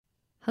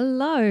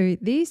Hello,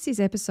 this is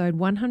episode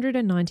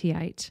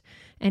 198,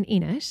 and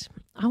in it,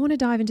 I want to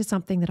dive into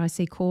something that I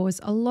see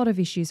cause a lot of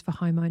issues for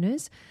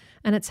homeowners,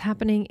 and it's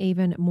happening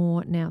even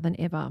more now than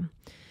ever.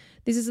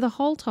 This is the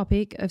whole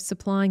topic of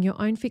supplying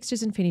your own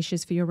fixtures and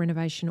finishes for your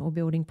renovation or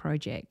building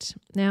project.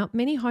 Now,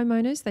 many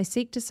homeowners, they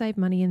seek to save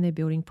money in their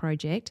building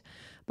project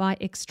by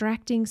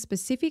extracting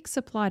specific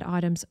supplied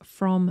items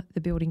from the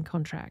building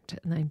contract,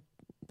 and they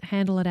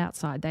handle it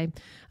outside. They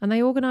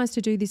organise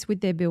to do this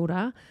with their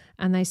builder,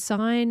 and they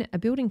sign a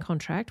building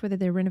contract, whether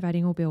they're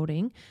renovating or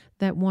building,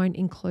 that won't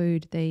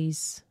include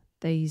these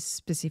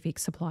specific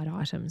supplied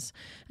items.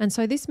 And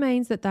so this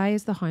means that they,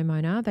 as the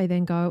homeowner, they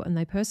then go and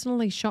they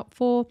personally shop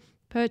for,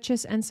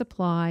 purchase and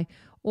supply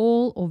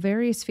all or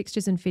various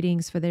fixtures and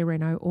fittings for their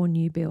reno or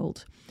new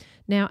build.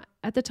 Now,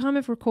 at the time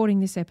of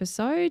recording this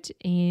episode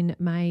in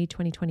May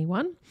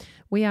 2021,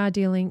 we are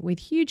dealing with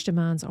huge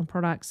demands on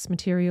products,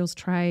 materials,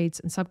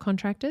 trades and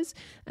subcontractors.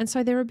 And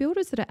so there are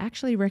builders that are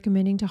actually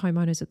recommending to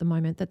homeowners at the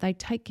moment that they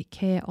take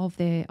care of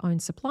their own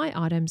supply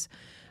items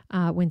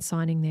when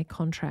signing their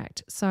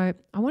contract. So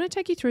I want to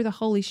take you through the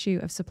whole issue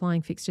of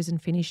supplying fixtures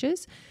and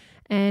finishes,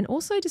 and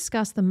also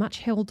discuss the much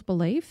held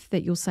belief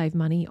that you'll save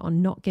money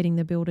on not getting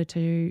the builder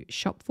to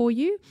shop for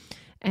you,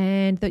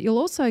 and that you'll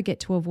also get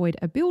to avoid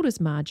a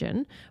builder's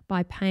margin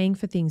by paying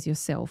for things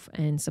yourself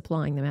and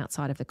supplying them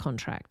outside of the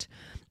contract.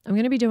 I'm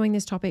going to be doing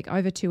this topic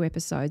over 2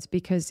 episodes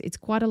because it's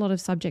quite a lot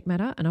of subject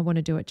matter and I want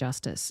to do it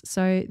justice.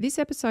 So this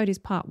episode is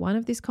part 1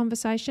 of this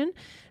conversation,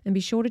 and be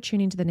sure to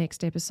tune into the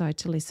next episode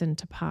to listen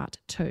to part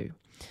 2.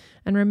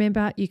 And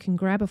remember, you can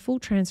grab a full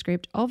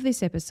transcript of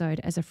this episode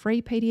as a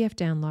free PDF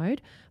download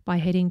by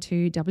heading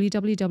to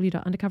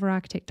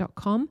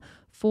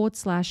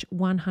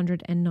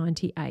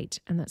www.undercoverarchitect.com/198.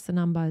 And that's the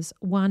numbers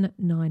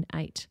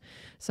 198.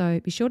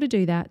 So be sure to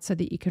do that so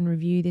that you can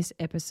review this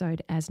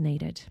episode as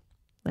needed.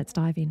 Let's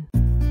dive in.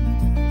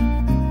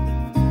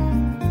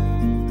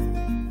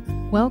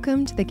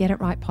 Welcome to the Get It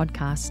Right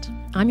podcast.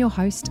 I'm your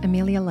host,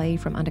 Amelia Lee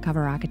from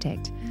Undercover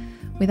Architect.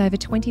 With over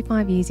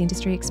 25 years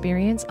industry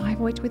experience,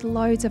 I've worked with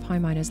loads of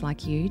homeowners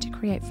like you to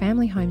create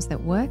family homes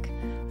that work,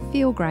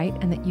 feel great,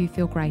 and that you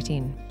feel great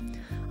in.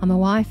 I'm a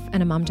wife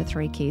and a mum to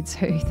 3 kids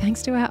who,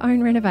 thanks to our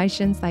own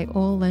renovations, they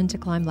all learned to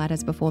climb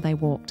ladders before they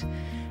walked.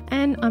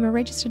 And I'm a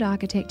registered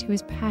architect who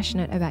is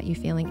passionate about you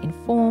feeling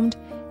informed,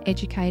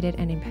 educated,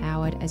 and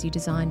empowered as you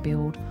design,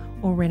 build,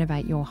 or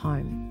renovate your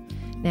home.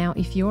 Now,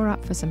 if you're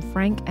up for some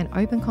frank and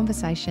open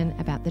conversation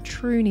about the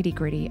true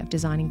nitty-gritty of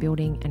designing,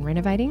 building and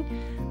renovating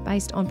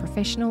based on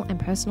professional and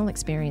personal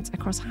experience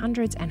across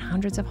hundreds and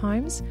hundreds of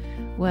homes,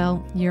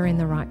 well, you're in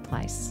the right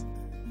place.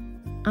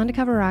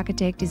 Undercover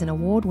Architect is an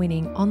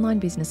award-winning online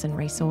business and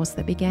resource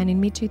that began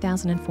in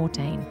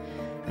mid-2014,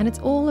 and it's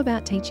all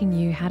about teaching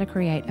you how to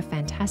create a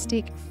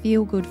fantastic,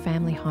 feel-good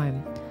family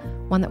home,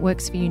 one that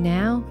works for you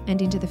now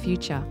and into the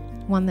future,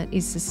 one that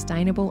is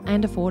sustainable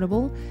and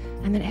affordable,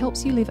 and that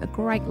helps you live a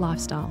great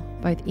lifestyle,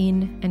 both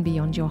in and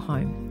beyond your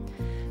home.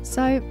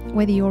 So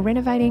whether you're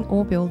renovating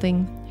or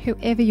building,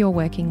 whoever you're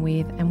working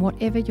with, and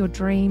whatever your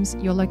dreams,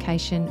 your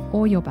location,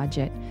 or your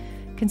budget,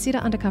 consider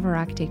Undercover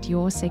Architect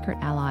your secret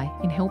ally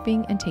in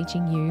helping and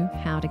teaching you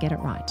how to get it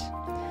right.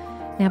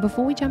 Now,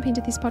 before we jump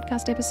into this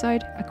podcast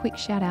episode, a quick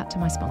shout out to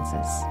my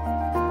sponsors.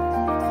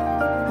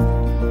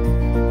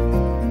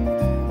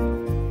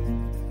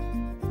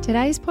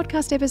 Today's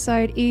podcast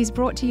episode is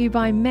brought to you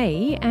by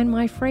me and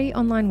my free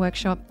online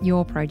workshop,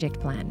 Your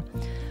Project Plan.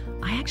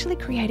 I actually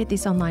created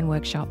this online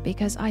workshop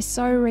because I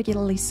so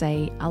regularly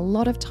see a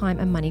lot of time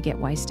and money get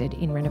wasted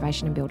in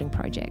renovation and building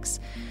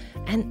projects.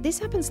 And this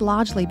happens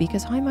largely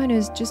because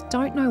homeowners just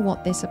don't know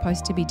what they're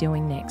supposed to be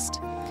doing next.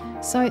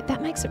 So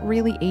that makes it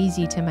really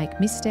easy to make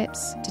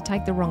missteps, to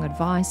take the wrong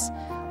advice,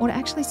 or to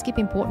actually skip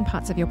important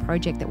parts of your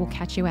project that will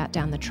catch you out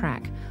down the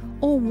track.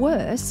 Or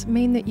worse,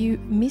 mean that you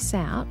miss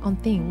out on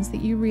things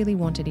that you really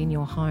wanted in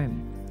your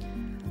home.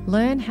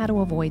 Learn how to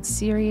avoid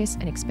serious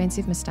and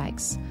expensive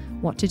mistakes,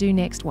 what to do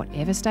next,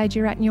 whatever stage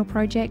you're at in your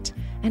project,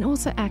 and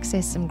also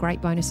access some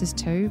great bonuses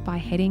too by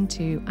heading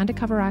to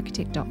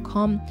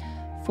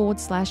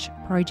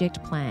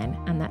undercoverarchitect.com/project plan.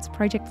 And that's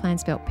project plan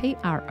spelled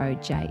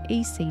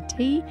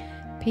PROJECTPLAN.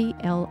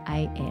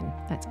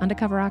 That's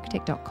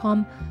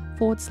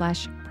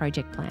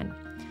undercoverarchitect.com/project plan.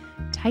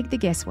 Take the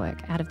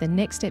guesswork out of the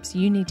next steps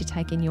you need to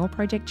take in your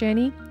project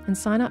journey and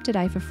sign up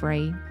today for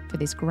free for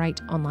this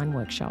great online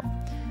workshop.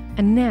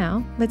 And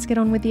now, let's get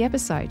on with the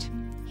episode.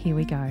 Here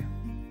we go.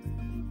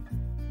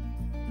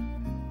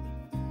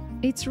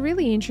 It's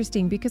really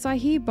interesting because I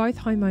hear both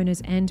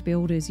homeowners and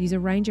builders use a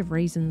range of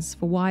reasons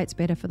for why it's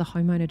better for the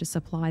homeowner to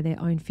supply their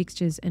own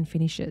fixtures and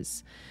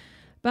finishes.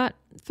 But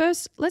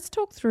first, let's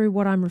talk through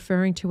what I'm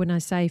referring to when I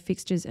say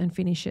fixtures and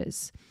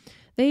finishes.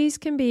 These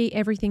can be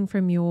everything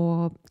from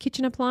your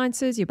kitchen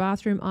appliances, your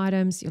bathroom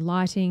items, your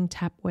lighting,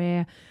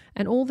 tapware,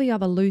 and all the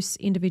other loose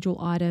individual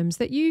items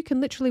that you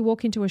can literally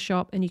walk into a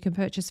shop and you can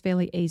purchase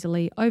fairly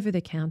easily over the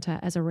counter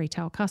as a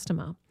retail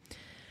customer.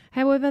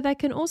 However, they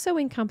can also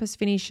encompass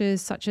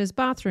finishes such as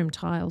bathroom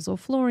tiles or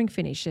flooring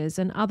finishes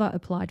and other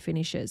applied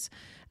finishes.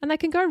 And they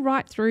can go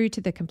right through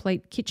to the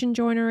complete kitchen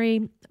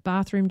joinery,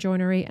 bathroom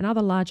joinery, and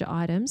other larger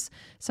items,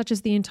 such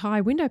as the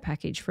entire window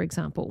package, for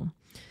example.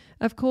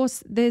 Of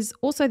course, there's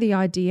also the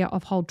idea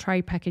of whole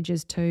trade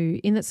packages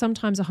too, in that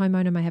sometimes a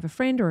homeowner may have a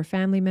friend or a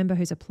family member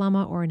who's a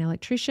plumber or an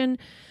electrician,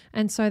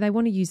 and so they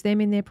want to use them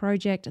in their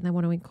project and they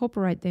want to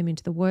incorporate them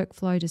into the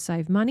workflow to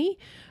save money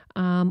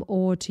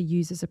or to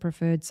use as a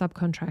preferred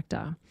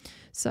subcontractor.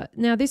 So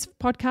now this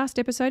podcast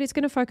episode is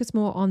going to focus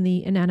more on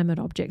the inanimate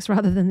objects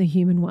rather than the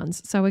human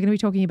ones. So we're going to be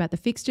talking about the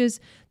fixtures,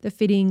 the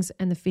fittings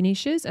and the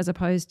finishes as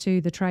opposed to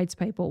the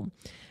tradespeople.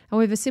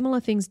 However, similar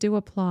things do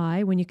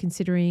apply when you're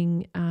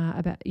considering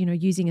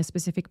using a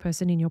specific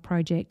person in your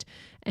project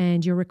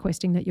and you're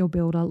requesting that your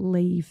builder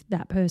leave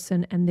that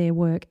person and their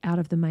work out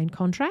of the main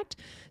contract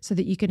so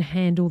that you can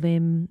handle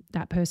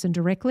that person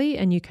directly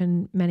and you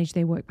can manage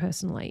their work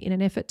personally in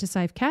an effort to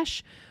save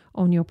cash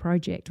on your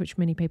project, which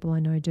many people I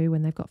know do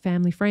when they've got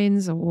family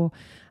friends or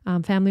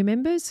family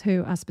members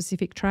who are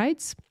specific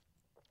trades.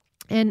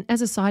 And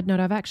as a side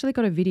note, I've actually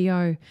got a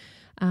video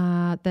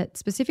that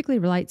specifically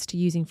relates to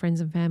using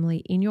friends and family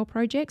in your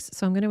projects.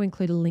 So I'm going to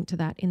include a link to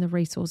that in the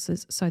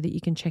resources so that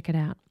you can check it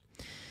out.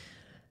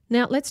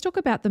 Now, let's talk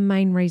about the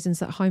main reasons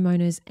that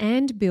homeowners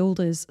and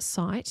builders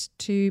cite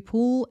to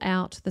pull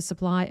out the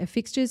supply of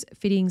fixtures,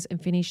 fittings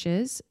and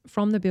finishes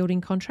from the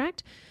building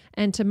contract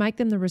and to make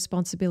them the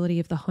responsibility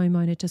of the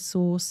homeowner to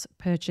source,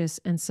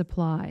 purchase and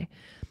supply.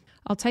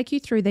 I'll take you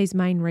through these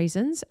main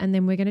reasons and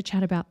then we're going to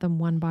chat about them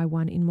one by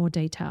one in more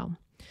detail.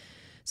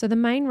 So the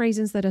main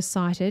reasons that are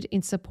cited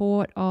in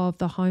support of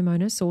the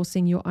homeowner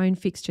sourcing your own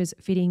fixtures,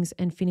 fittings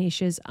and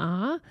finishes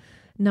are,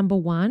 number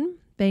one,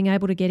 being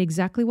able to get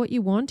exactly what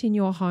you want in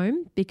your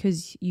home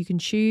because you can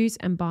choose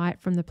and buy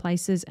it from the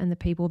places and the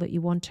people that you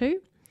want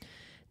to.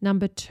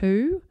 Number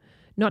two,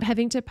 not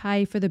having to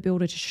pay for the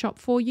builder to shop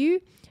for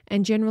you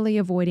and generally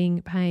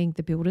avoiding paying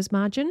the builder's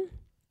margin.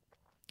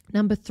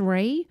 Number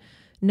three,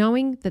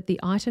 knowing that the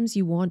items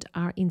you want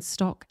are in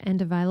stock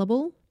and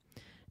available.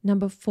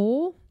 Number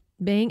four,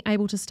 being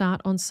able to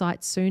start on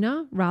site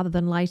sooner rather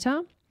than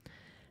later.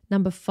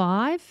 Number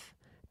five,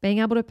 being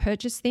able to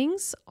purchase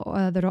things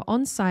that are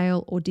on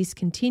sale or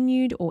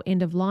discontinued or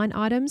end-of-line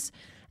items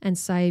and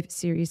save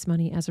serious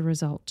money as a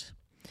result.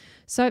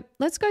 So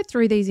let's go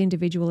through these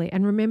individually.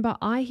 And remember,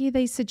 I hear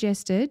these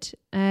suggested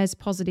as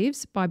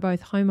positives by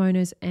both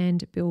homeowners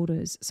and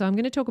builders. So I'm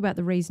going to talk about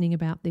the reasoning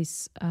about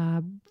this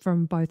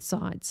from both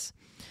sides.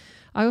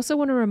 I also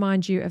want to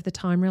remind you of the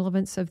time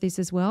relevance of this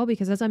as well,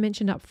 because as I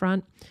mentioned up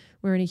front,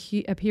 we're in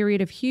a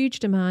period of huge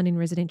demand in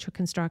residential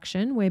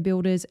construction where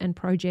builders and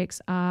projects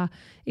are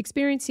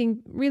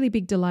experiencing really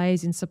big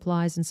delays in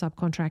supplies and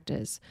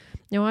subcontractors.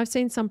 Now, I've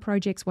seen some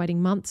projects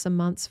waiting months and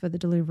months for the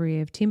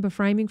delivery of timber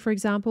framing, for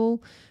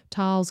example,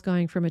 tiles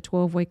going from a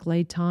 12-week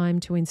lead time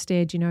to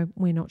instead,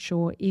 we're not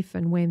sure if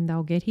and when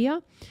they'll get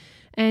here.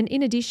 And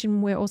in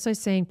addition, we're also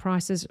seeing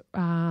prices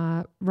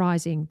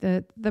rising.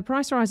 The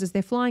price rises,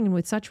 they're flying in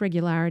with such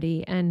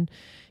regularity and,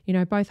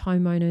 both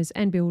homeowners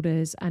and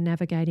builders are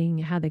navigating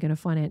how they're going to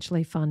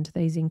financially fund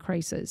these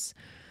increases.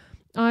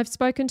 I've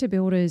spoken to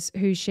builders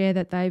who share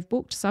that they've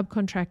booked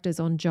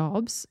subcontractors on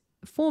jobs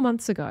 4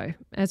 months ago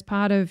as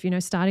part of,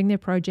 starting their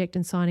project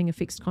and signing a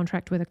fixed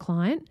contract with a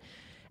client.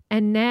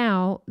 And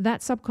now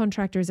that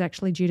subcontractor is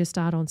actually due to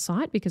start on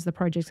site because the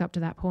project's up to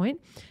that point.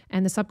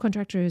 And the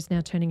subcontractor is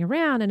now turning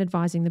around and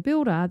advising the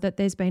builder that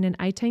there's been an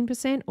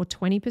 18% or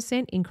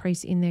 20%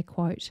 increase in their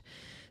quote.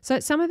 So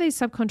some of these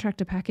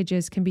subcontractor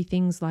packages can be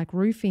things like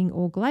roofing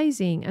or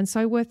glazing, and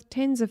so worth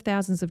tens of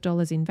thousands of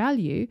dollars in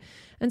value.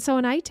 And so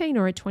an 18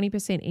 or a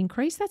 20%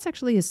 increase, that's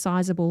actually a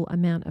sizable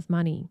amount of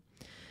money.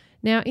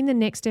 Now, in the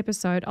next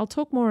episode, I'll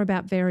talk more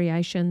about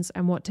variations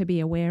and what to be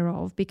aware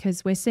of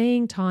because we're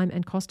seeing time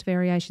and cost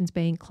variations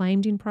being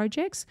claimed in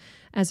projects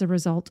as a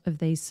result of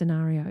these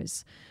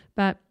scenarios.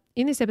 But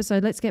in this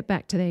episode, let's get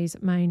back to these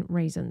main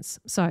reasons.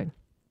 So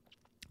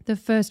the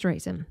first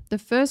reason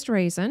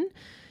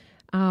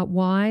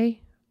why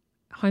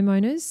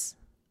homeowners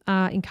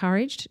are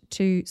encouraged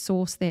to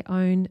source their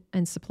own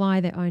and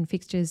supply their own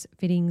fixtures,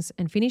 fittings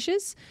and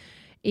finishes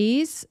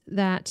is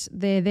that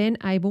they're then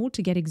able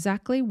to get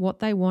exactly what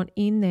they want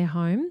in their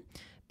home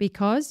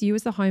because you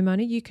as the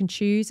homeowner, you can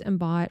choose and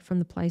buy it from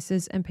the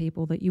places and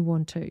people that you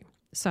want to.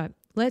 So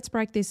let's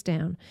break this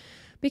down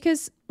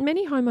because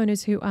many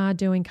homeowners who are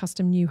doing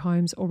custom new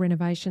homes or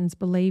renovations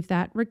believe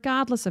that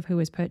regardless of who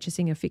is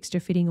purchasing a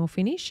fixture, fitting or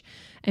finish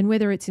and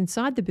whether it's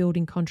inside the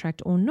building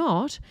contract or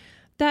not,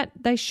 that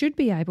they should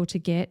be able to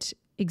get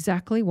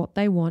exactly what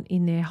they want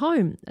in their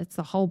home. That's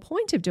the whole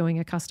point of doing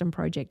a custom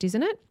project,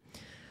 isn't it?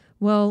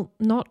 Well,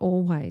 not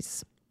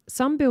always.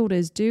 Some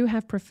builders do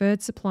have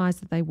preferred suppliers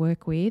that they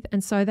work with,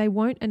 and so they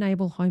won't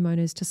enable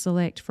homeowners to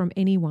select from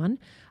anyone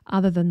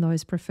other than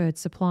those preferred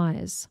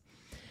suppliers.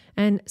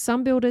 And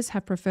some builders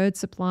have preferred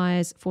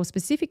suppliers for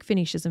specific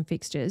finishes and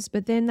fixtures,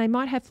 but then they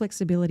might have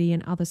flexibility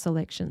in other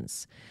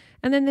selections.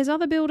 And then there's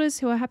other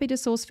builders who are happy to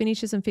source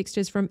finishes and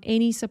fixtures from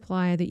any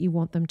supplier that you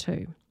want them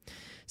to.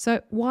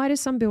 So why do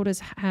some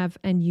builders have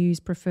and use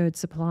preferred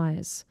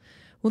suppliers?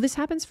 Well, this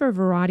happens for a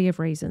variety of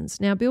reasons.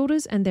 Now,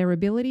 builders and their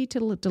ability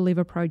to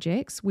deliver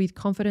projects with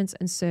confidence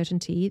and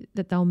certainty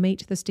that they'll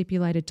meet the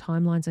stipulated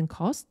timelines and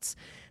costs,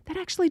 that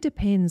actually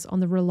depends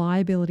on the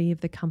reliability of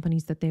the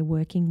companies that they're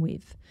working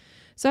with.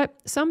 So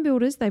some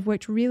builders, they've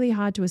worked really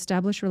hard to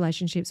establish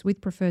relationships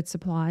with preferred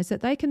suppliers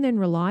that they can then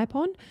rely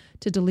upon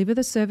to deliver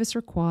the service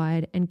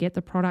required and get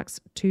the products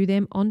to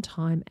them on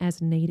time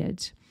as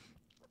needed.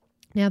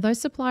 Now, those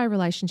supplier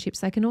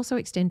relationships, they can also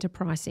extend to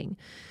pricing.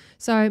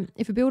 So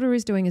if a builder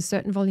is doing a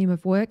certain volume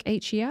of work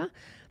each year,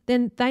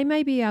 then they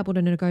may be able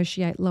to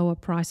negotiate lower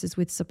prices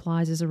with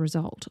suppliers as a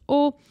result.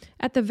 Or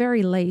at the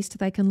very least,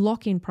 they can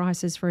lock in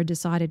prices for a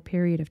decided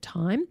period of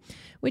time,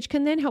 which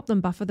can then help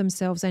them buffer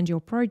themselves and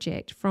your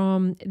project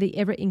from the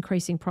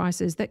ever-increasing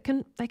prices that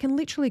can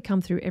literally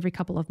come through every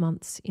couple of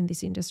months in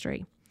this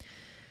industry.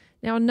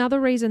 Now, another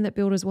reason that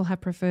builders will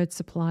have preferred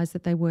suppliers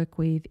that they work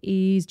with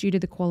is due to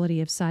the quality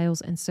of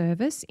sales and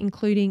service,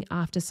 including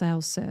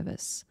after-sales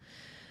service.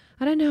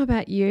 I don't know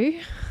about you,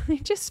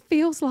 it just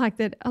feels like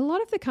that a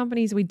lot of the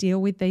companies we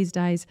deal with these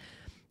days,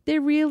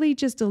 they're really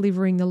just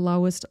delivering the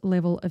lowest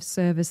level of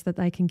service that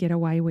they can get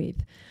away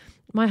with.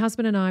 My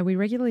husband and I, we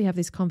regularly have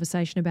this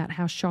conversation about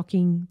how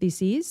shocking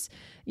this is.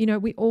 You know,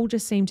 we all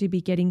just seem to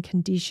be getting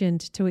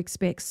conditioned to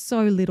expect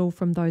so little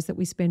from those that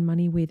we spend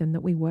money with and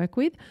that we work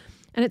with.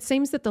 And it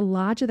seems that the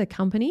larger the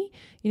company,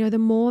 the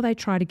more they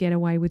try to get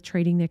away with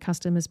treating their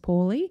customers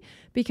poorly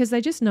because they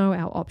just know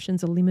our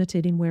options are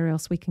limited in where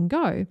else we can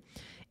go.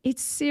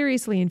 It's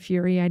seriously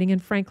infuriating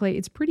and frankly,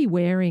 it's pretty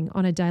wearing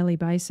on a daily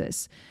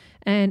basis.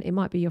 And it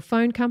might be your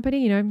phone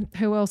company,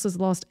 who else has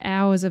lost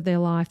hours of their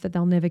life that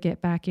they'll never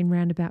get back in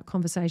roundabout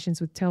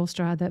conversations with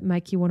Telstra that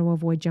make you want to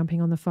avoid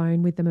jumping on the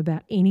phone with them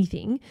about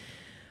anything.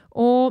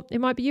 Or it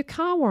might be your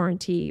car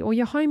warranty or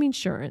your home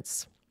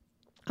insurance.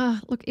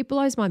 Look, it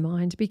blows my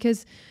mind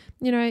because,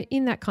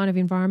 in that kind of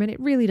environment, it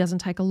really doesn't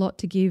take a lot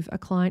to give a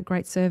client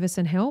great service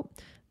and help.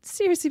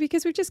 Seriously,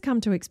 because we've just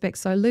come to expect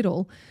so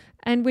little.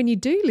 And when you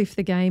do lift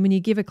the game and you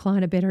give a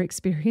client a better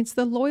experience,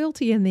 the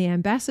loyalty and the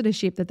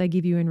ambassadorship that they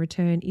give you in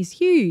return is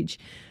huge.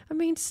 I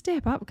mean,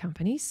 step up,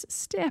 companies,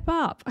 step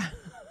up.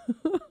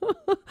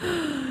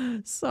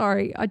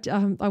 Sorry,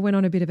 I went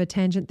on a bit of a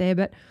tangent there,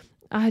 but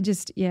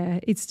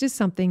it's just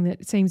something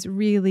that seems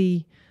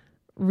really,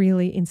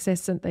 really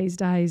incessant these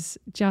days,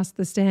 just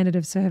the standard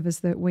of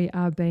service that we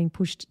are being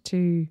pushed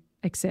to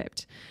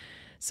accept.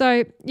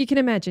 So you can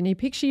imagine, you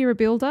picture you're a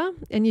builder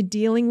and you're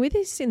dealing with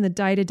this in the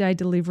day-to-day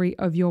delivery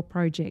of your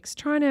projects,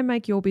 trying to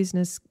make your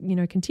business,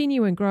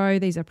 continue and grow.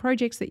 These are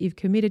projects that you've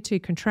committed to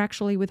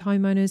contractually with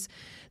homeowners.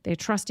 They're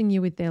trusting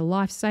you with their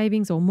life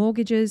savings or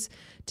mortgages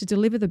to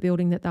deliver the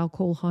building that they'll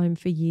call home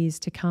for years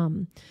to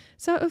come.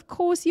 So of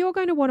course, you're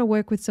going to want to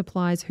work with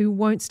suppliers who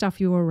won't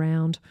stuff you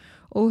around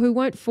or who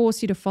won't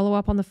force you to follow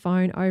up on the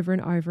phone over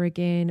and over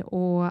again,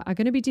 or are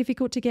going to be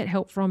difficult to get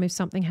help from if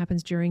something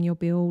happens during your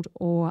build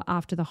or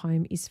after the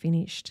home is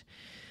finished.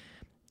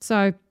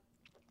 So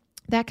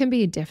that can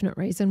be a definite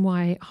reason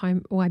why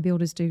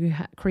builders do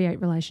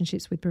create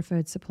relationships with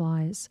preferred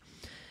suppliers.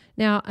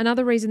 Now,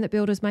 another reason that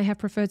builders may have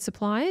preferred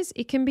suppliers,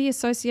 it can be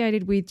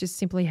associated with just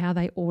simply how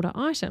they order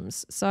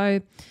items. So,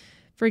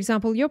 for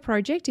example, your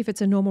project, if it's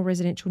a normal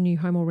residential new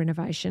home or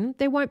renovation,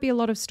 there won't be a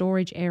lot of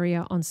storage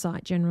area on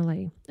site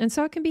generally. And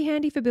so it can be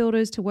handy for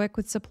builders to work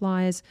with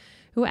suppliers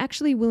who are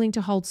actually willing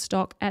to hold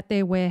stock at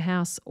their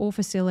warehouse or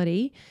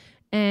facility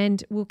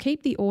and will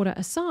keep the order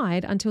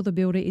aside until the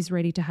builder is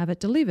ready to have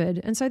it delivered.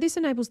 And so this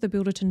enables the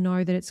builder to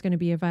know that it's going to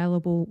be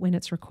available when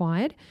it's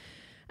required,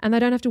 and they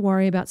don't have to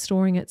worry about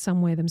storing it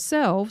somewhere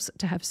themselves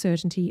to have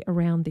certainty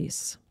around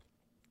this.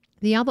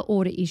 The other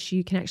order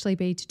issue can actually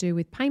be to do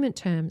with payment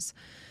terms.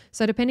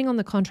 So depending on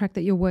the contract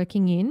that you're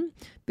working in,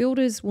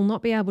 builders will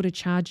not be able to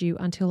charge you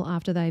until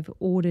after they've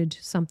ordered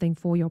something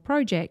for your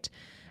project.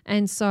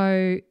 And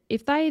so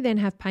if they then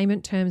have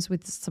payment terms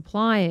with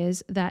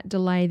suppliers that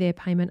delay their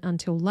payment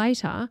until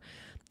later,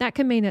 that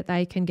can mean that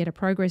they can get a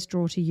progress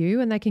draw to you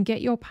and they can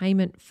get your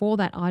payment for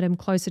that item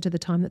closer to the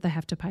time that they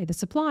have to pay the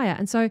supplier.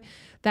 And so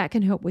that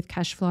can help with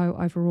cash flow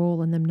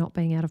overall and them not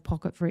being out of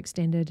pocket for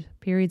extended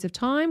periods of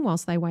time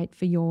whilst they wait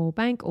for your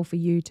bank or for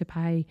you to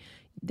pay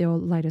their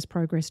latest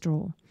progress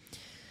draw.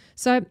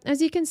 So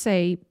as you can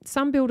see,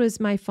 some builders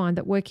may find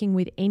that working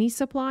with any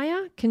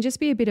supplier can just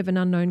be a bit of an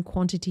unknown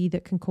quantity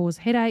that can cause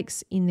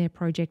headaches in their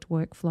project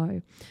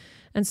workflow.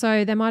 And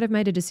so they might have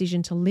made a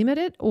decision to limit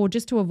it or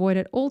just to avoid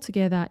it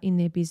altogether in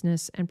their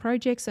business and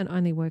projects and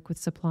only work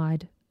with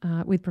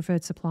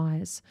preferred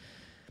suppliers.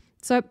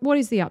 So what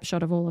is the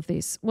upshot of all of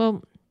this?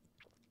 Well,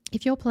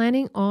 if you're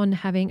planning on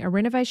having a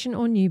renovation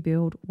or new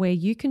build where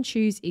you can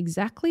choose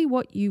exactly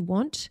what you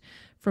want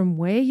from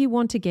where you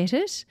want to get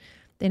it,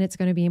 then it's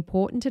going to be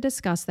important to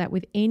discuss that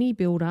with any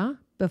builder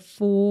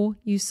before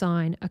you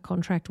sign a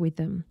contract with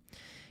them.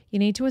 You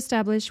need to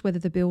establish whether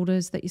the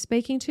builders that you're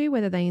speaking to,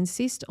 whether they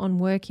insist on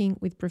working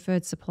with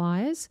preferred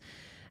suppliers,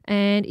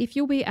 and if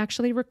you'll be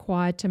actually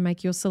required to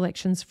make your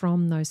selections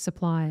from those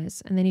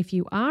suppliers. And then if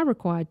you are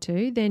required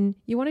to, then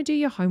you want to do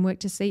your homework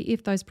to see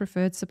if those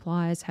preferred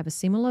suppliers have a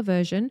similar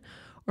version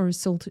or a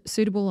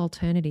suitable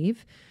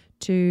alternative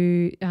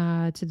to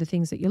the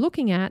things that you're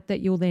looking at that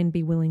you'll then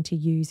be willing to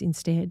use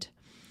instead.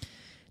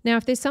 Now,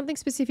 if there's something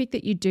specific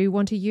that you do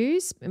want to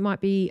use, it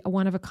might be a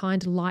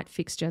one-of-a-kind light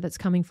fixture that's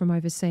coming from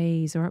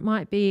overseas, or it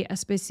might be a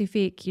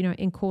specific,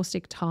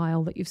 encaustic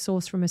tile that you've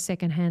sourced from a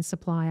second-hand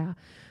supplier,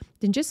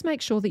 then just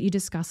make sure that you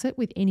discuss it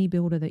with any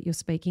builder that you're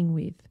speaking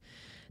with.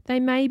 They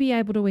may be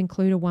able to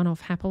include a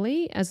one-off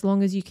happily, as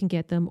long as you can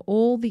get them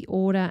all the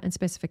order and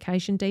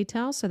specification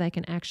details so they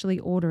can actually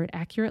order it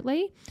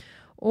accurately.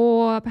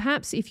 Or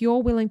perhaps if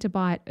you're willing to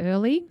buy it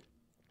early,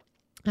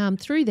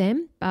 through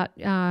them, but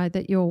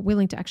that you're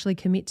willing to actually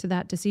commit to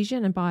that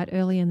decision and buy it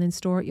early and then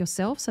store it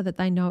yourself so that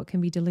they know it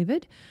can be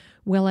delivered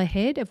well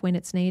ahead of when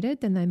it's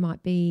needed, then they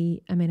might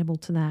be amenable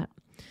to that.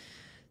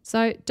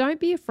 So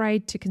don't be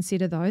afraid to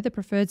consider, though, the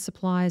preferred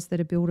suppliers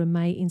that a builder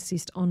may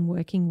insist on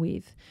working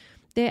with.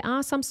 There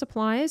are some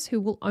suppliers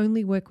who will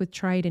only work with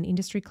trade and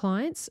industry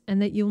clients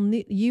and that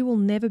you will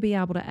never be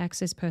able to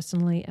access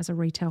personally as a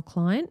retail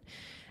client.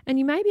 And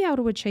you may be able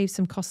to achieve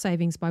some cost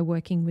savings by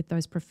working with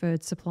those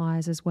preferred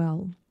suppliers as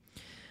well.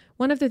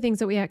 One of the things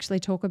that we actually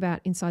talk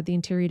about inside the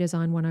Interior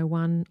Design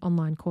 101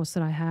 online course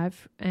that I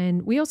have,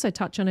 and we also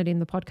touch on it in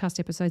the podcast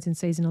episodes in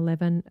season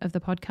 11 of the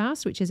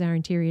podcast, which is our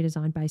Interior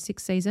Design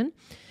Basics season.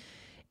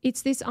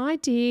 It's this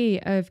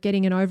idea of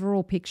getting an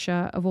overall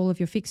picture of all of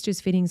your fixtures,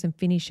 fittings and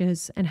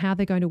finishes and how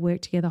they're going to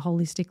work together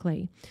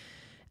holistically.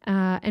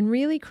 And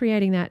really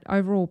creating that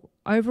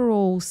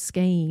overall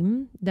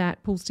scheme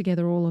that pulls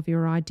together all of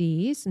your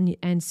ideas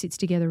and sits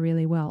together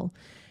really well.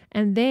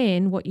 And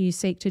then what you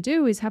seek to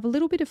do is have a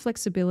little bit of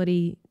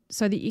flexibility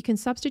so that you can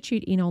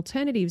substitute in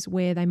alternatives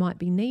where they might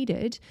be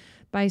needed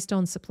based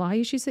on supply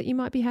issues that you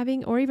might be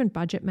having, or even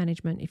budget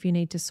management if you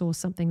need to source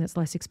something that's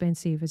less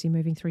expensive as you're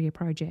moving through your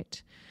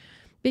project.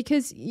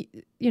 Because,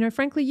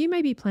 frankly, you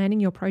may be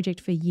planning your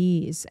project for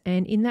years,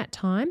 and in that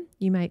time,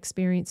 you may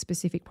experience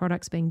specific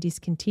products being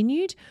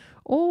discontinued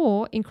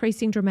or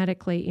increasing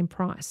dramatically in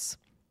price.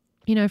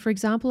 For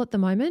example, at the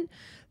moment,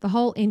 the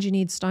whole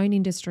engineered stone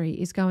industry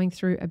is going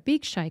through a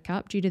big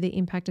shake-up due to the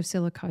impact of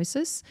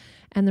silicosis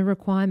and the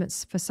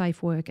requirements for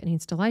safe work and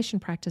installation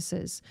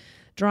practices.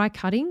 Dry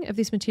cutting of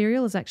this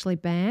material is actually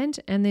banned,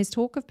 and there's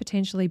talk of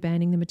potentially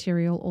banning the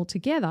material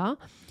altogether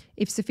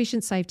if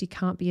sufficient safety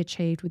can't be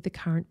achieved with the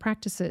current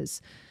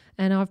practices.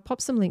 And I've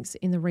popped some links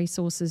in the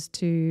resources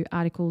to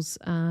articles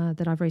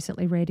that I've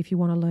recently read if you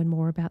want to learn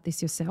more about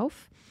this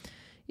yourself.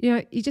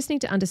 You just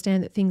need to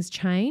understand that things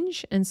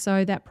change, and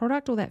so that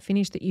product or that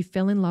finish that you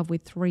fell in love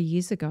with 3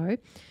 years ago,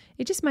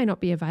 it just may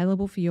not be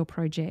available for your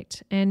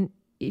project. And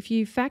if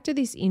you factor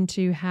this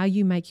into how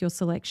you make your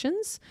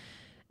selections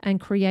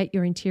and create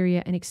your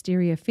interior and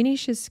exterior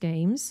finishes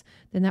schemes,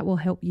 then that will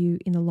help you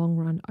in the long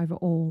run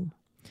overall.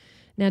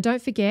 Now,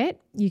 don't forget,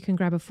 you can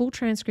grab a full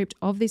transcript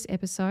of this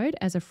episode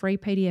as a free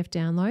PDF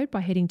download by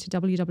heading to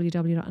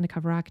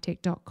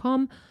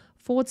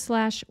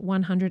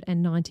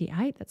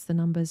www.undercoverarchitect.com/198. That's the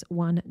numbers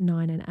 1,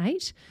 9 and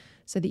 8,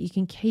 so that you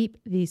can keep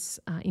this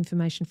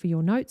information for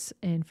your notes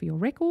and for your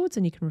records,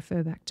 and you can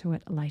refer back to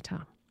it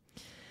later.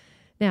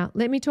 Now,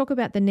 let me talk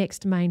about the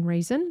next main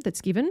reason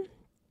that's given.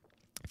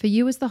 For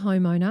you as the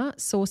homeowner,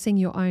 sourcing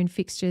your own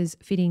fixtures,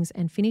 fittings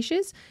and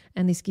finishes,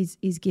 and this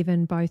is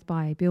given both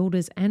by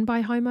builders and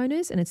by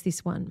homeowners, and it's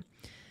this one: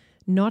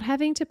 not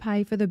having to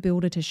pay for the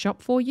builder to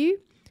shop for you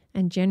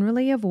and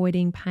generally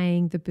avoiding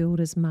paying the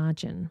builder's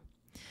margin.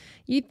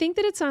 You'd think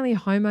that it's only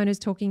homeowners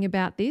talking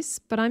about this,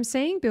 but I'm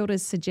seeing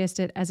builders suggest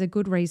it as a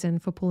good reason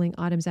for pulling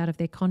items out of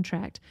their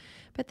contract.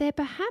 But they're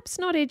perhaps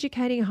not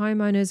educating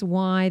homeowners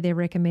why they're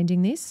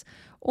recommending this,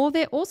 or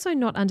they're also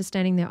not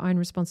understanding their own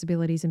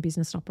responsibilities and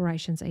business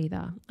operations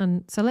either.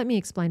 And so let me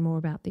explain more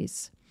about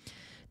this.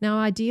 Now,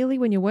 ideally,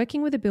 when you're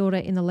working with a builder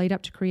in the lead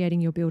up to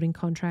creating your building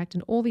contract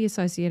and all the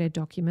associated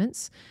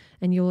documents,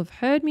 and you'll have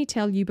heard me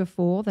tell you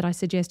before that I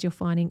suggest you're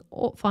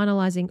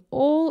finalising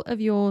all of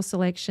your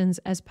selections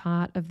as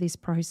part of this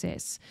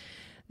process.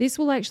 This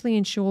will actually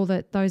ensure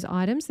that those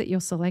items that you're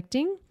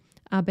selecting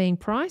are being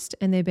priced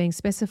and they're being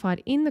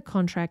specified in the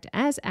contract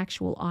as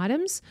actual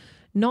items,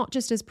 not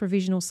just as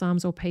provisional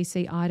sums or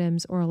PC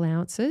items or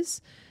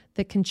allowances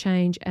that can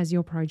change as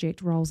your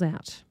project rolls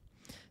out.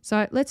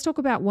 So let's talk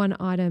about one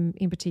item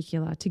in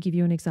particular to give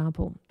you an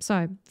example.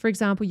 So, for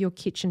example, your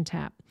kitchen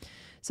tap.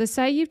 So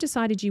say you've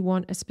decided you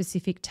want a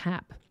specific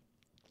tap.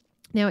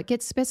 Now, it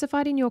gets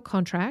specified in your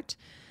contract,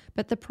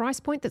 but the price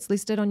point that's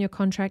listed on your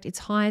contract, it's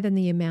higher than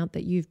the amount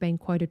that you've been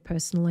quoted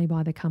personally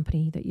by the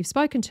company that you've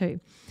spoken to.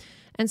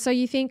 And so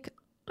you think,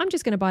 I'm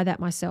just going to buy that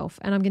myself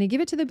and I'm going to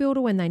give it to the builder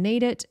when they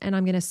need it, and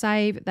I'm going to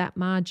save that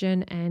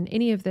margin and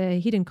any of the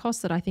hidden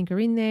costs that I think are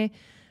in there.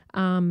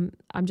 I'm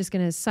just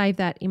going to save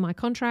that in my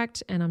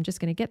contract and I'm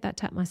just going to get that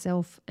tap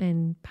myself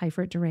and pay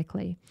for it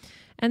directly.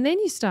 And then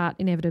you start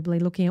inevitably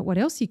looking at what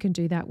else you can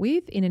do that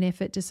with in an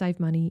effort to save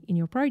money in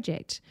your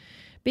project.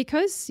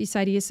 Because you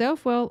say to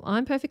yourself, well,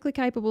 I'm perfectly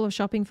capable of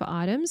shopping for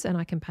items and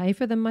I can pay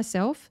for them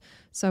myself.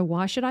 So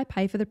why should I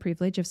pay for the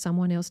privilege of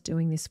someone else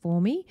doing this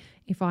for me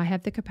if I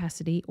have the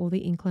capacity or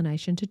the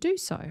inclination to do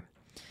so?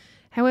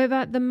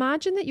 However, the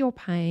margin that you're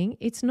paying,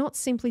 it's not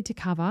simply to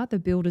cover the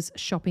builder's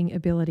shopping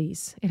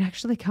abilities. It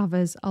actually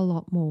covers a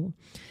lot more.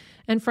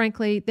 And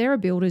frankly, there are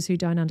builders who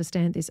don't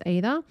understand this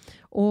either,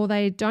 or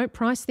they don't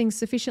price things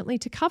sufficiently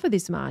to cover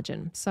this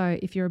margin. So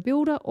if you're a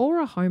builder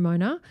or a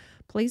homeowner,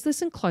 please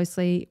listen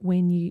closely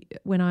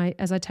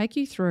as I take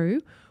you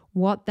through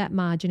what that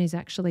margin is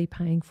actually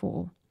paying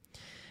for.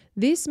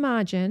 This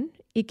margin,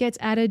 it gets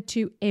added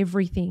to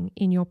everything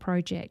in your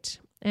project.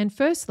 And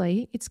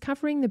firstly, it's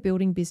covering the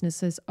building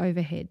business's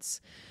overheads.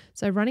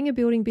 So running a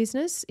building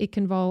business, it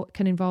can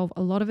involve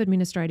a lot of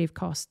administrative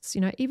costs.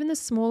 Even the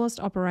smallest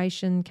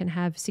operation can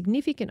have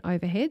significant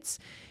overheads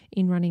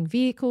in running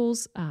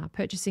vehicles,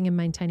 purchasing and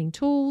maintaining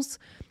tools,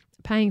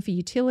 paying for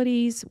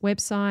utilities,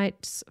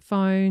 websites,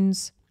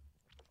 phones.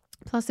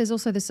 Plus, there's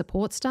also the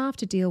support staff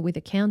to deal with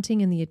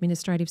accounting and the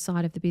administrative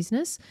side of the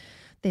business.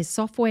 There's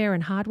software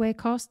and hardware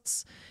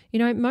costs.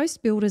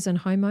 Most builders and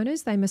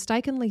homeowners, they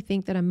mistakenly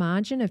think that a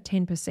margin of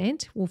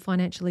 10% will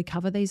financially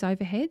cover these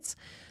overheads.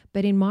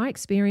 But in my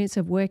experience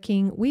of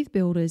working with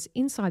builders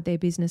inside their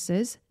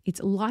businesses,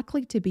 it's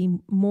likely to be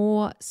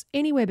more,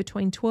 anywhere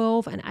between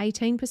 12 and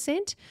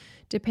 18%,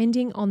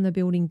 depending on the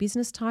building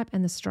business type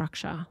and the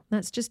structure.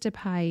 That's just to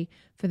pay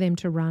for them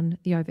to run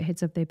the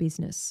overheads of their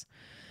business.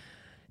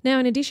 Now,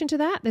 in addition to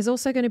that, there's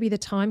also going to be the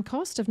time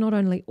cost of not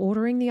only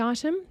ordering the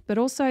item, but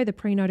also the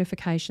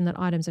pre-notification that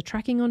items are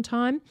tracking on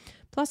time,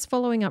 plus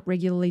following up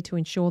regularly to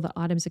ensure that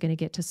items are going to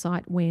get to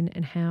site when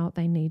and how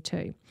they need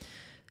to.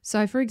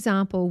 So, for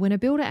example, when a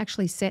builder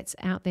actually sets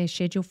out their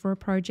schedule for a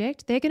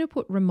project, they're going to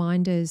put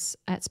reminders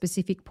at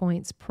specific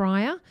points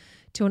prior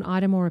to an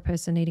item or a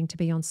person needing to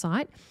be on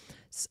site.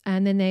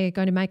 And then they're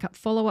going to make up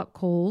follow-up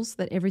calls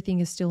that everything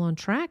is still on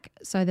track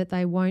so that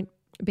they won't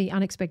be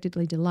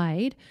unexpectedly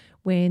delayed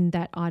when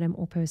that item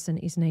or person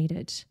is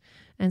needed.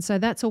 And so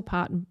that's all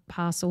part and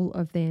parcel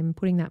of them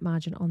putting that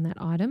margin on that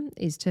item,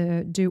 is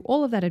to do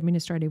all of that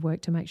administrative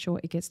work to make sure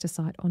it gets to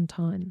site on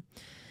time.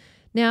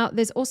 Now,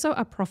 there's also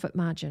a profit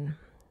margin.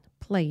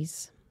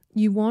 Please,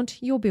 you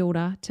want your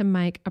builder to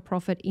make a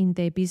profit in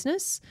their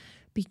business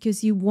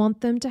because you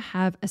want them to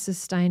have a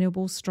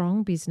sustainable,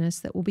 strong business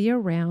that will be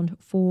around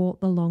for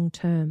the long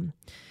term.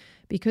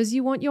 Because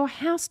you want your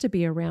house to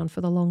be around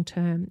for the long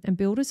term. And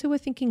builders who are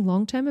thinking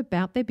long term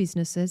about their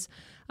businesses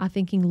are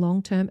thinking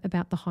long term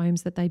about the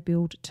homes that they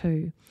build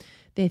too.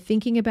 They're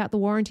thinking about the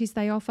warranties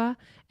they offer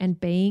and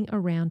being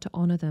around to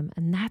honour them.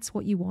 And that's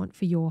what you want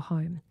for your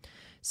home.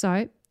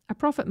 So a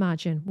profit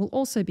margin will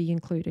also be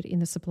included in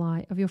the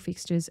supply of your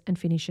fixtures and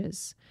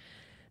finishes.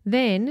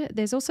 Then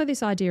there's also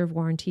this idea of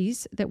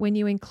warranties, that when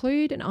you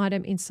include an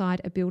item inside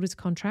a builder's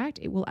contract,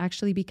 it will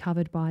actually be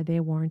covered by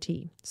their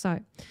warranty. So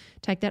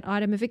take that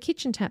item of a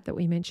kitchen tap that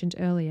we mentioned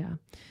earlier.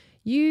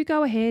 You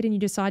go ahead and you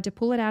decide to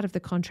pull it out of the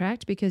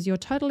contract because you're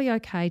totally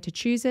okay to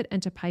choose it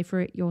and to pay for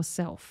it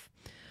yourself.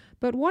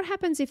 But what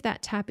happens if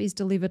that tap is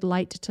delivered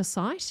late to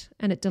site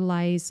and it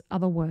delays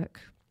other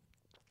work?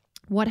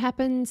 What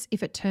happens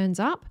if it turns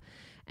up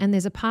and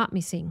there's a part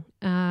missing?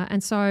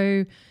 And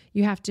so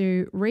you have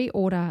to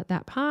reorder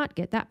that part,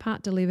 get that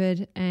part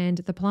delivered, and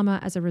the plumber,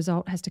 as a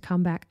result, has to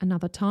come back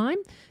another time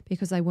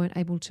because they weren't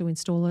able to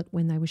install it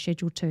when they were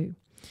scheduled to.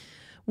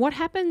 What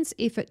happens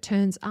if it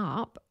turns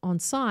up on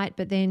site,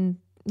 but then,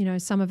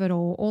 some of it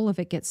or all of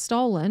it gets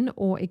stolen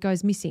or it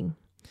goes missing?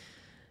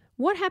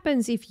 What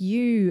happens if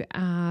you,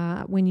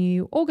 when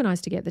you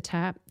organise to get the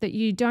tap, that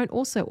you don't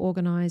also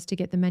organise to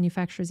get the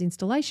manufacturer's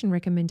installation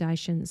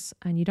recommendations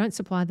and you don't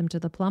supply them to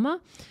the plumber,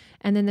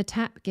 and then the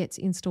tap gets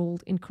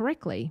installed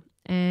incorrectly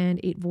and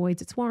it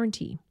voids its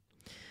warranty?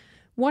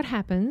 What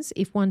happens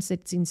if once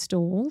it's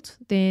installed,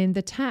 then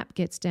the tap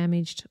gets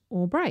damaged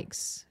or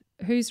breaks?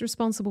 Who's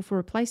responsible for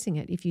replacing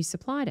it if you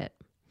supplied it?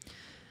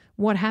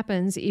 What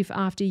happens if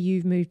after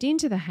you've moved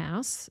into the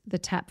house, the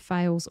tap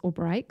fails or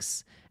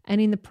breaks, and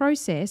in the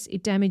process,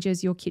 it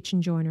damages your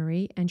kitchen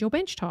joinery and your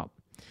bench top?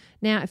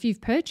 Now, if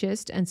you've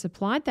purchased and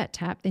supplied that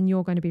tap, then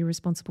you're going to be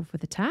responsible for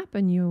the tap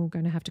and you're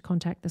going to have to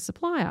contact the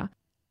supplier.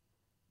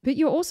 But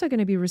you're also going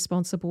to be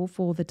responsible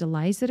for the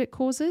delays that it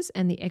causes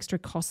and the extra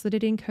costs that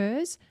it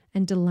incurs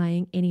and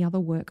delaying any other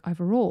work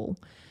overall.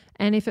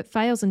 And if it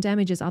fails and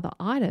damages other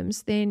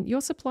items, then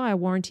your supplier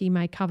warranty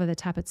may cover the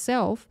tap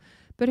itself,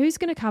 but who's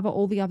going to cover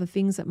all the other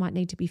things that might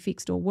need to be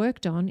fixed or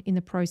worked on in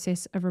the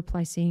process of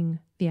replacing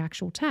the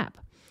actual tap?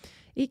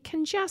 It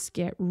can just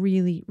get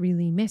really,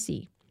 really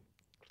messy.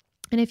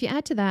 And if you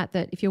add to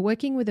that if you're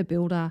working with a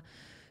builder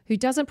who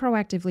doesn't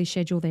proactively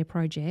schedule their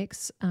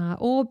projects,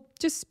 or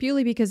just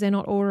purely because they're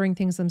not ordering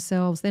things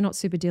themselves, they're not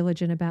super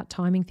diligent about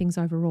timing things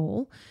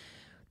overall,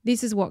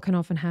 this is what can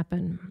often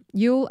happen.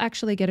 You'll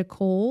actually get a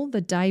call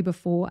the day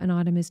before an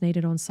item is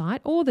needed on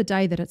site or the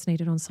day that it's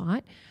needed on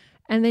site,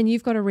 and then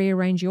you've got to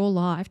rearrange your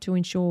life to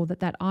ensure that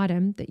that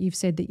item that you've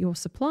said that you're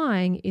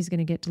supplying is going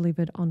to get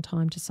delivered on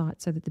time to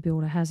site so that the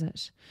builder has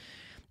it.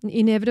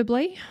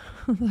 Inevitably,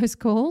 those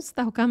calls,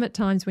 they'll come at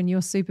times when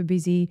you're super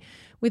busy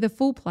with a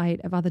full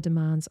plate of other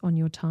demands on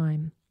your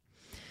time.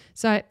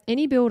 So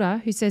any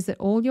builder who says that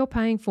all you're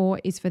paying for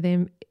is for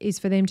them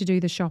to do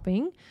the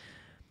shopping,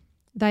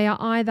 they are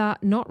either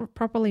not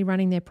properly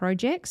running their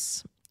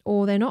projects,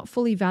 or they're not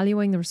fully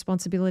valuing the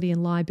responsibility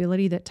and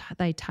liability that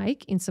they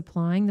take in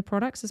supplying the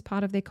products as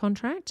part of their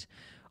contract,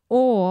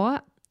 or,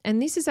 and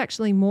this is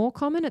actually more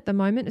common at the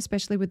moment,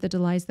 especially with the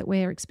delays that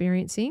we're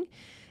experiencing,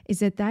 is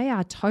that they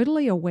are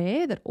totally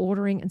aware that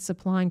ordering and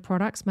supplying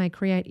products may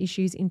create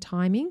issues in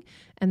timing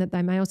and that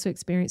they may also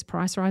experience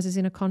price rises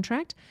in a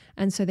contract.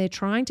 And so they're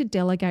trying to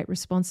delegate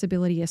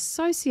responsibility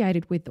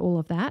associated with all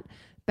of that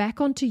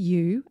back onto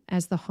you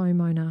as the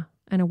homeowner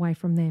and away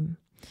from them.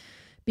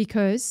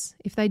 Because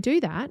if they do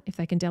that, if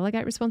they can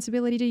delegate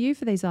responsibility to you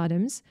for these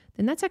items,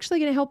 then that's actually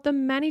going to help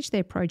them manage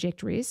their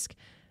project risk.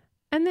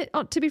 And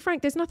to be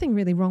frank, there's nothing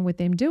really wrong with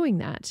them doing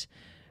that.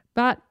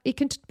 But it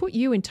can put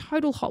you in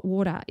total hot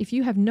water if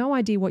you have no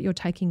idea what you're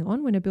taking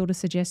on when a builder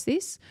suggests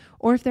this,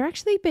 or if they're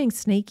actually being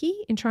sneaky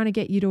in trying to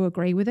get you to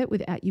agree with it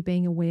without you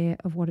being aware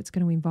of what it's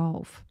going to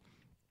involve.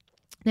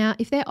 Now,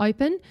 if they're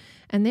open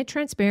and they're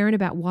transparent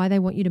about why they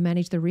want you to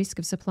manage the risk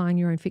of supplying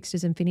your own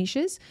fixtures and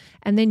finishes,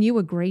 and then you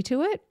agree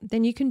to it,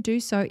 then you can do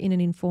so in an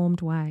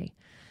informed way.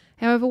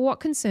 However, what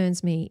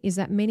concerns me is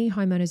that many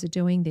homeowners are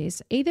doing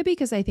this either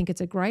because they think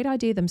it's a great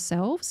idea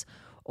themselves,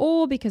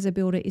 or because a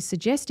builder is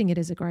suggesting it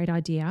is a great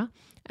idea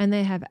and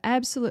they have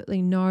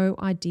absolutely no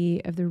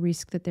idea of the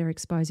risk that they're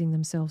exposing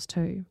themselves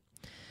to.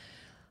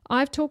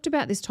 I've talked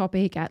about this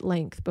topic at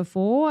length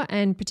before,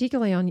 and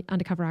particularly on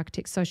Undercover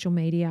Architect's social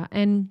media,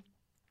 and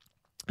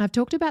I've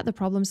talked about the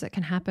problems that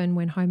can happen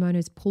when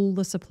homeowners pull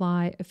the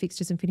supply of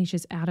fixtures and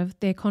finishes out of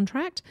their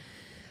contract,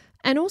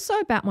 and also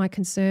about my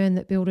concern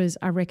that builders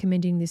are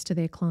recommending this to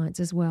their clients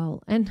as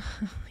well. And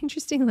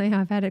interestingly,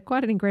 I've had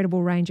quite an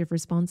incredible range of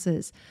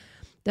responses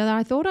that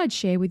I thought I'd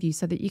share with you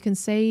so that you can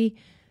see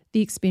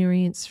the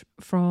experience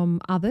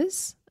from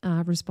others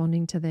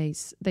responding to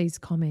these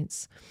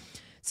comments.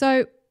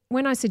 So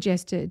when I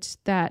suggested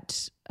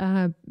that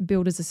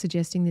builders are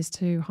suggesting this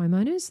to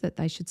homeowners, that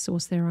they should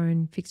source their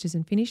own fixtures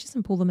and finishes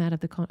and pull them out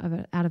of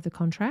the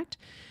contract,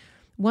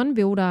 one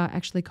builder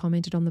actually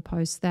commented on the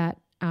post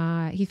that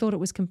he thought it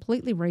was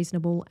completely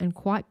reasonable and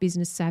quite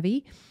business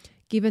savvy,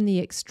 given the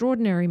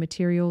extraordinary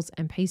materials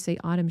and PC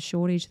item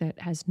shortage that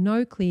has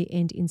no clear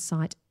end in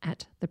sight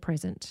at the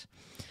present.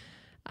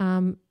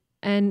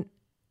 And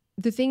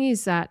the thing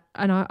is that,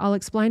 and I'll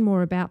explain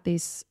more about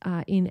this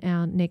in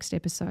our next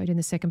episode, in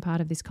the second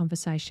part of this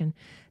conversation,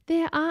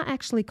 there are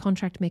actually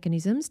contract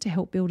mechanisms to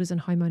help builders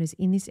and homeowners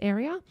in this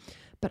area,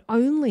 but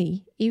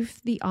only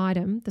if the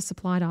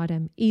supplied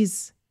item,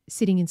 is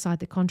sitting inside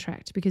the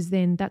contract, because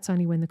then that's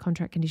only when the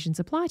contract conditions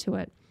apply to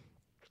it.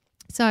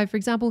 So, for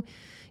example,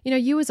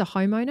 you as a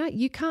homeowner,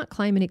 you can't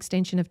claim an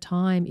extension of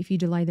time if you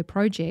delay the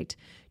project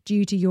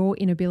due to your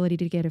inability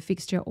to get a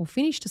fixture or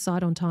finish to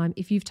site on time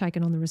if you've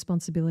taken on the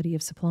responsibility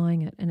of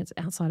supplying it and it's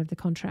outside of the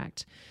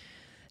contract.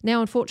 Now,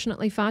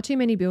 unfortunately, far too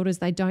many builders,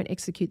 they don't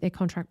execute their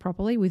contract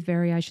properly with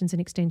variations and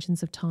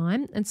extensions of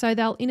time, and so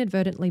they'll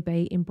inadvertently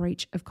be in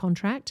breach of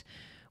contract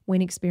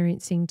when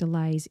experiencing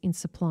delays in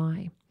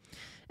supply.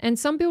 And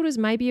some builders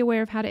may be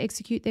aware of how to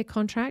execute their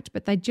contract,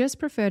 but they just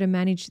prefer to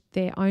manage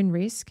their own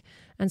risk.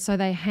 And so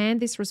they hand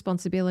this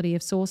responsibility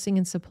of sourcing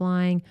and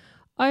supplying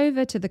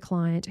over to the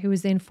client, who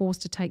is then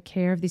forced to take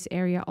care of this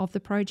area of the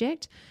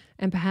project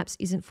and perhaps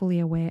isn't fully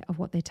aware of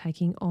what they're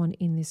taking on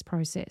in this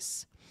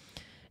process.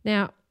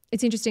 Now,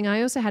 it's interesting.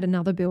 I also had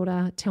another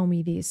builder tell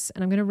me this,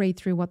 and I'm going to read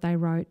through what they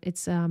wrote.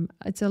 It's a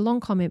long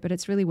comment, but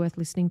it's really worth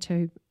listening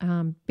to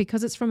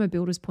because it's from a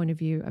builder's point of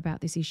view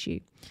about this issue.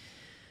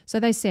 So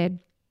they said,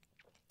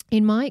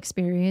 "In my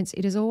experience,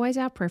 it is always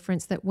our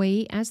preference that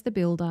we, as the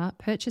builder,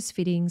 purchase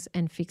fittings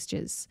and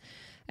fixtures.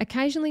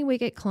 Occasionally we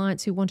get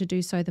clients who want to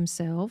do so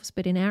themselves,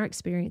 but in our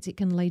experience it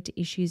can lead to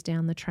issues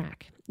down the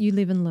track. You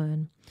live and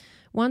learn.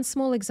 One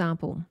small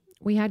example,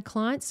 we had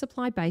clients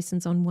supply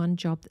basins on one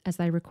job as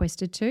they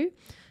requested to.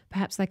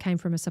 Perhaps they came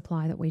from a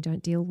supplier that we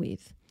don't deal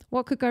with.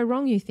 What could go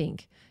wrong, you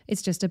think?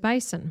 It's just a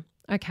basin.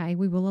 Okay,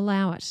 we will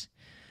allow it.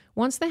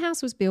 Once the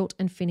house was built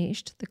and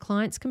finished, the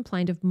clients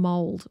complained of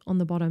mould on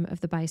the bottom of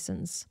the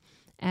basins.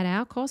 At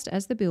our cost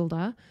as the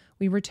builder,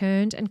 we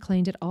returned and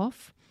cleaned it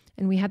off,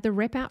 and we had the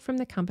rep out from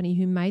the company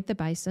who made the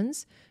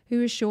basins,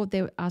 who assured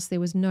us there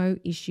was no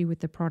issue with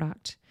the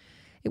product.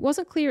 It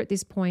wasn't clear at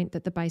this point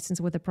that the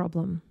basins were the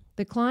problem.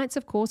 The clients,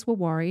 of course, were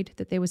worried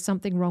that there was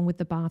something wrong with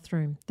the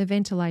bathroom, the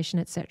ventilation,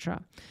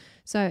 etc.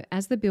 So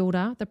as the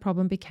builder, the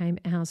problem became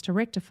ours to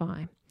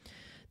rectify.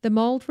 The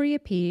mould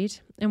reappeared,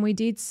 and we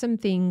did some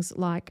things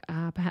like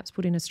perhaps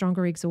put in a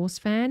stronger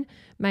exhaust fan,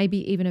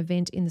 maybe even a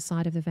vent in the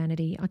side of the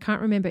vanity. I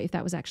can't remember if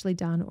that was actually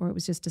done or it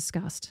was just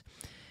discussed.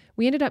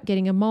 We ended up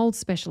getting a mould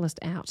specialist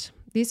out.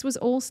 This was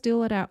all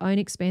still at our own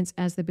expense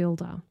as the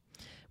builder.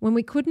 When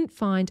we couldn't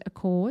find a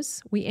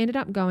cause, we ended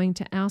up going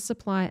to our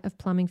supplier of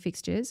plumbing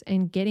fixtures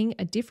and getting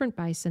a different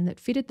basin that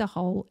fitted the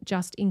hole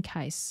just in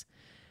case.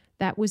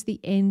 That was the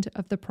end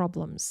of the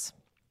problems."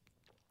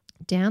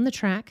 Down the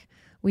track,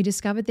 we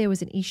discovered there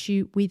was an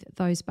issue with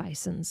those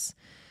basins.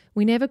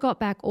 We never got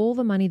back all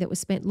the money that was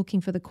spent looking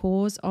for the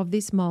cause of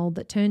this mould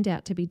that turned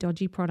out to be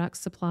dodgy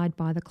products supplied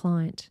by the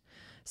client.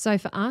 So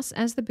for us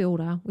as the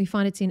builder, we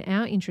find it's in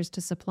our interest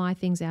to supply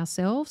things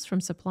ourselves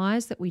from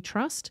suppliers that we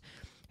trust,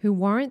 who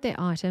warrant their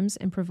items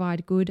and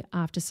provide good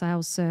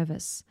after-sales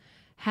service.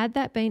 Had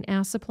that been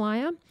our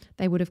supplier,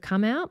 they would have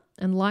come out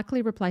and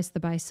likely replaced the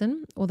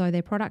basin, although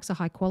their products are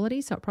high quality,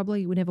 so it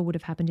probably never would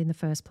have happened in the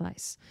first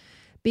place.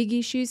 Big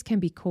issues can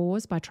be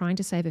caused by trying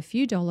to save a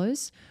few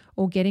dollars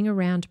or getting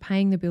around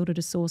paying the builder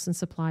to source and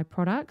supply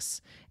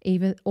products,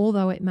 even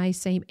although it may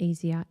seem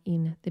easier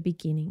in the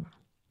beginning.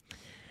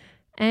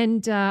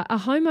 And a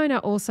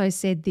homeowner also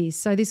said this.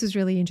 So this was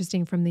really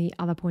interesting from the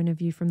other point of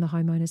view, from the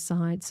homeowner's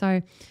side.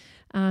 So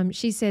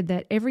she said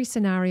that every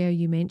scenario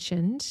you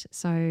mentioned,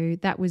 so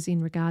that was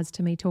in regards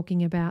to me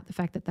talking about the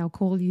fact that they'll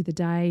call you the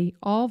day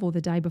of or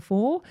the day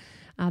before,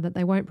 that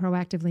they won't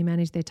proactively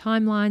manage their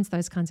timelines,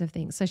 those kinds of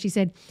things. So she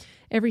said,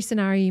 every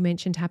scenario you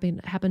mentioned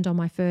happened on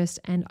my first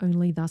and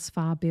only thus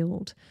far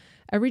build.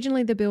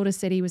 Originally, the builder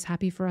said he was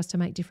happy for us to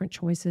make different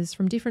choices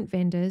from different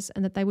vendors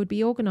and that they would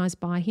be organised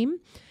by him,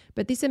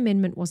 but this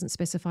amendment wasn't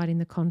specified in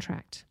the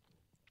contract.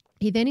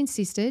 He then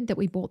insisted that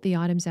we bought the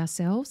items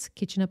ourselves,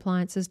 kitchen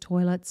appliances,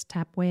 toilets,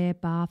 tapware,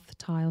 bath,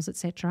 tiles,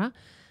 etc.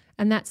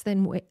 And that's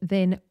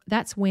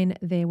when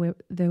there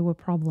were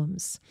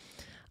problems.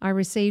 I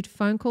received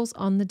phone calls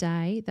on the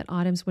day that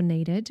items were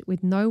needed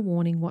with no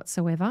warning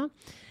whatsoever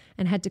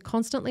and had to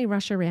constantly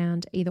rush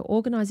around either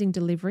organising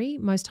delivery,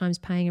 most times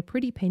paying a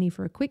pretty penny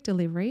for a quick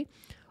delivery,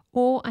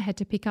 or I had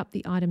to pick up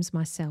the items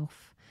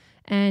myself.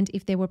 And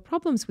if there were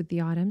problems with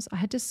the items, I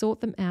had to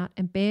sort them out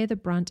and bear the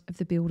brunt of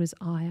the builder's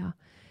ire,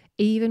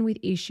 even with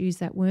issues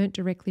that weren't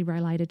directly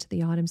related to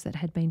the items that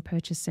had been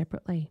purchased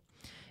separately.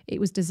 It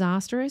was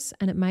disastrous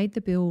and it made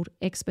the build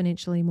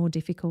exponentially more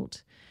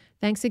difficult.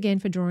 Thanks again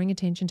for drawing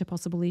attention to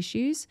possible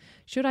issues.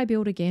 Should I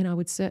build again, I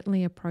would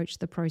certainly approach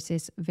the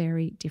process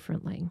very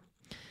differently.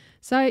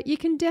 So you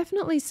can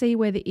definitely see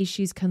where the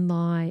issues can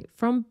lie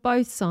from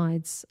both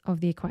sides of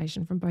the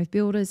equation, from both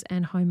builders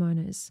and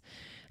homeowners.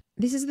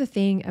 This is the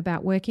thing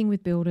about working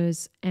with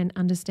builders and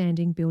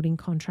understanding building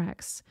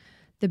contracts.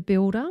 The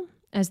builder,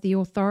 as the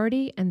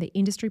authority and the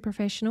industry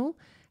professional,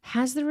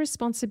 has the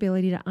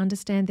responsibility to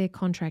understand their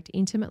contract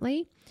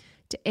intimately,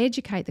 to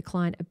educate the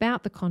client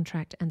about the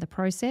contract and the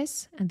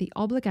process and the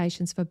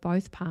obligations for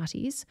both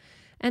parties,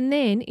 and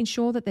then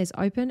ensure that there's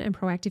open and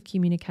proactive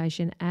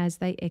communication as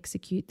they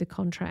execute the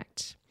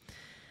contract.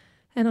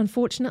 And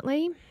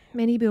unfortunately,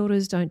 many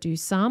builders don't do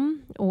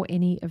some or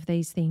any of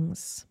these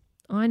things.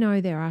 I know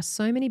there are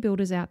so many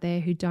builders out there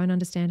who don't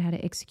understand how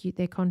to execute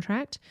their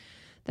contract.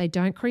 They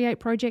don't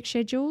create project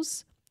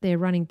schedules. They're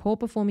running poor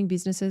performing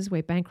businesses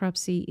where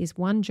bankruptcy is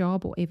one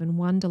job or even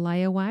one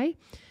delay away.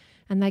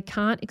 And they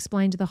can't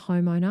explain to the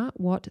homeowner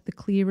what the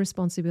clear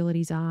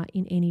responsibilities are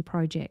in any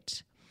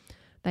project.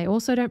 They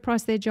also don't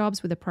price their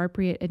jobs with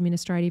appropriate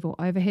administrative or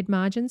overhead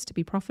margins to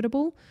be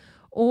profitable,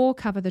 or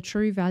cover the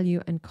true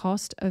value and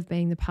cost of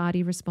being the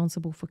party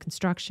responsible for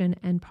construction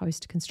and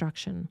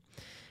post-construction.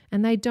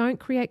 And they don't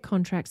create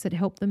contracts that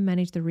help them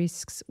manage the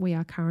risks we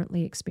are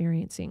currently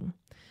experiencing.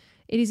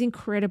 It is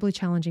incredibly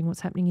challenging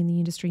what's happening in the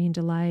industry in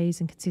delays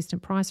and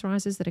consistent price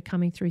rises that are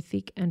coming through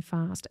thick and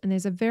fast. And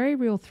there's a very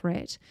real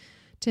threat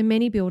to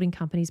many building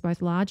companies,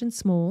 both large and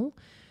small,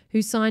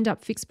 who signed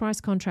up fixed price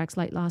contracts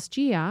late last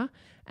year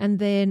and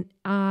then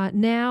are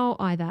now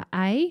either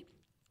A,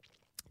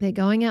 they're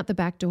going out the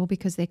back door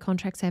because their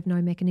contracts have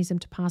no mechanism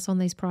to pass on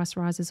these price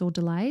rises or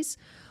delays,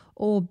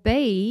 or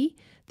B,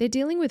 they're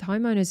dealing with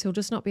homeowners who'll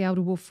just not be able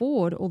to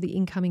afford all the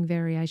incoming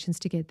variations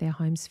to get their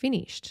homes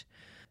finished.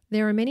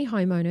 There are many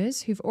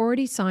homeowners who've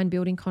already signed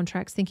building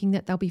contracts thinking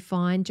that they'll be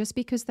fine just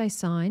because they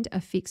signed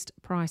a fixed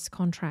price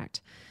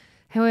contract.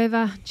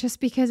 However, just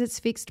because it's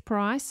fixed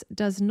price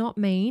does not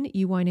mean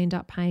you won't end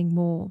up paying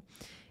more.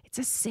 It's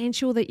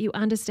essential that you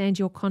understand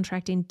your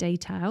contract in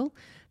detail,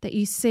 that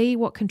you see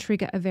what can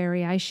trigger a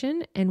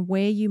variation and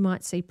where you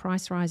might see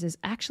price rises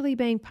actually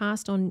being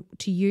passed on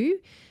to you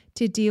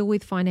to deal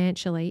with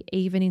financially,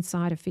 even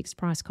inside a fixed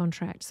price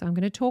contract. So I'm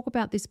going to talk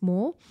about this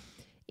more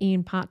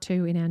in part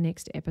 2 in our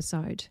next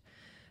episode.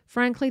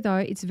 Frankly, though,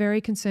 it's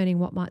very concerning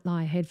what might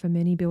lie ahead for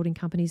many building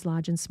companies,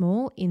 large and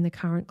small, in the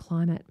current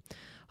climate.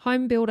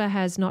 Home builder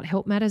has not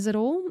helped matters at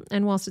all,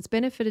 and whilst it's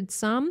benefited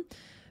some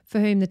for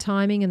whom the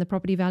timing and the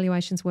property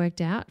valuations worked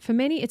out, for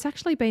many it's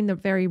actually been the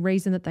very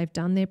reason that they've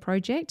done their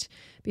project,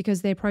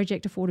 because their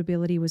project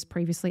affordability was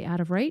previously out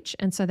of reach,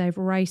 and so they've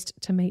raced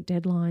to meet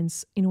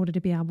deadlines in order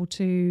to be able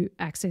to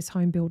access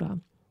home builder.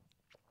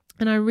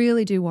 And I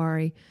really do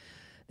worry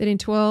that in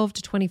 12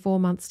 to 24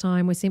 months'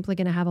 time, we're simply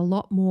going to have a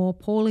lot more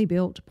poorly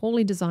built,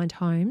 poorly designed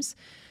homes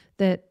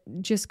that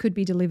just could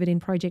be delivered in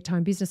project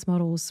home business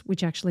models,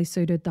 which actually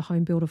suited the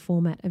home builder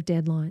format of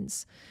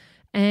deadlines.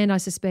 And I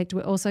suspect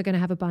we're also going to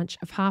have a bunch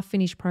of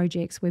half-finished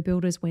projects where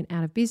builders went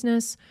out of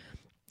business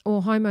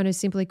or homeowners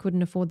simply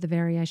couldn't afford the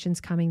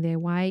variations coming their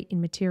way in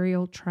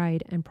material,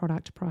 trade and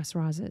product price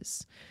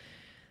rises.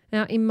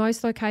 Now, in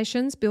most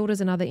locations,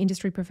 builders and other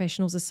industry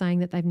professionals are saying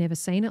that they've never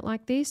seen it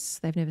like this.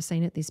 They've never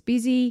seen it this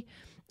busy.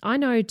 I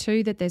know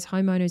too that there's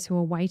homeowners who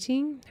are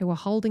waiting, who are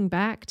holding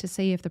back to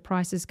see if the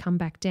prices come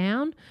back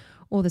down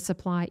or the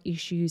supply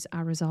issues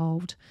are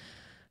resolved.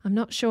 I'm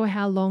not sure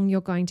how long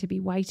you're going to be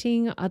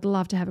waiting. I'd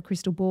love to have a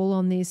crystal ball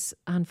on this.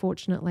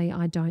 Unfortunately,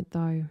 I don't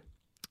though.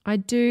 I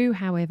do,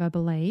 however,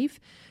 believe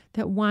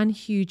that one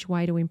huge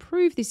way to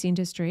improve this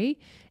industry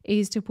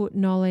is to put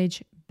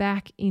knowledge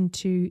back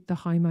into the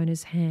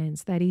homeowner's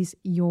hands. That is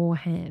your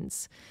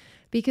hands.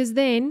 Because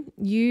then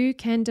you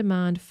can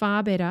demand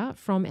far better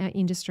from our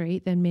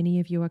industry than many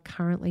of you are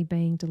currently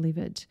being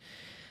delivered.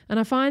 And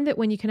I find that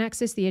when you can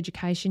access the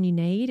education you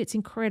need, it's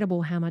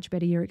incredible how much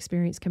better your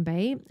experience can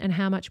be and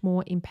how much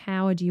more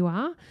empowered you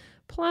are.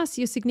 Plus,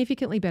 you're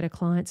significantly better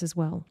clients as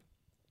well.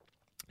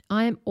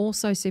 I am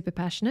also super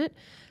passionate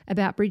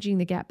about bridging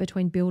the gap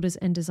between builders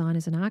and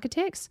designers and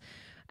architects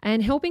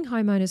and helping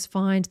homeowners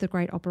find the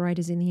great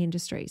operators in the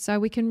industry so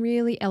we can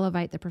really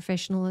elevate the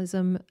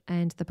professionalism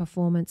and the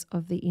performance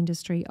of the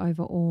industry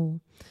overall.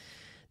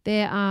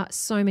 There are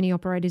so many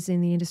operators in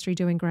the industry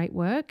doing great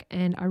work,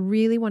 and I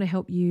really want to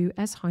help you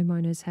as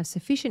homeowners have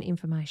sufficient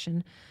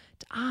information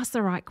to ask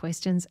the right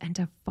questions and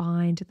to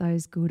find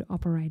those good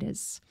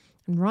operators.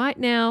 And right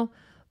now,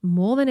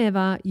 more than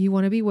ever, you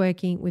want to be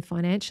working with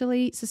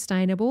financially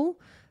sustainable,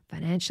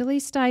 financially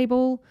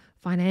stable,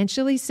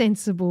 financially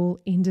sensible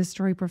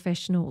industry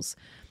professionals,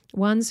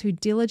 ones who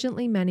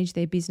diligently manage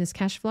their business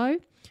cash flow,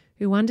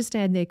 who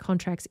understand their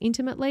contracts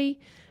intimately,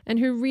 and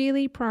who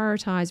really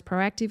prioritise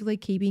proactively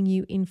keeping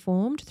you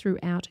informed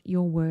throughout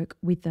your work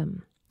with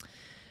them.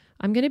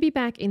 I'm going to be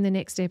back in the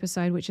next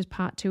episode, which is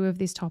part 2 of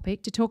this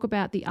topic, to talk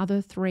about the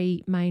other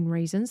 3 main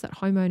reasons that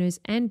homeowners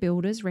and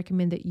builders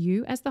recommend that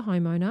you, as the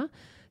homeowner,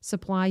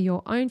 supply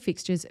your own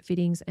fixtures,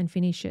 fittings and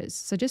finishes.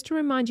 So just to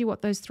remind you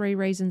what those 3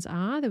 reasons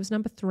are, there was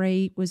number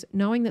 3 was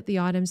knowing that the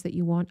items that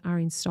you want are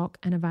in stock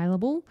and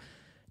available.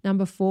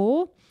 Number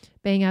 4,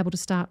 being able to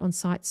start on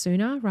site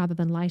sooner rather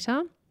than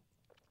later.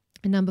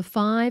 And number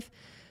 5,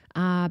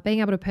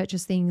 being able to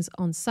purchase things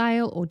on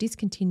sale or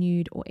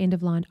discontinued or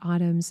end-of-line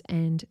items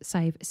and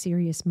save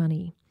serious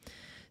money.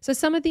 So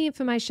some of the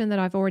information that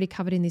I've already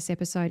covered in this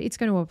episode, it's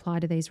going to apply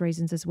to these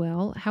reasons as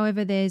well.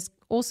 However, there's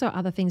also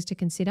other things to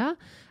consider,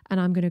 and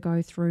I'm going to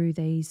go through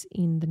these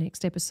in the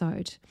next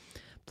episode.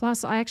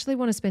 Plus, I actually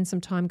want to spend some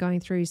time going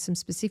through some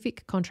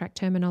specific contract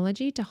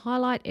terminology to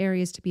highlight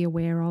areas to be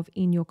aware of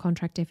in your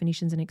contract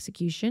definitions and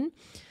execution.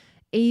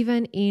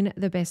 Even in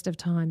the best of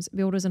times,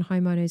 builders and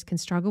homeowners can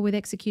struggle with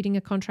executing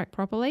a contract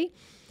properly,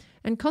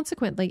 and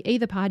consequently,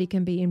 either party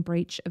can be in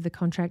breach of the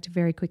contract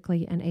very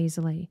quickly and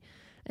easily.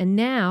 And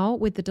now,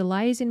 with the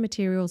delays in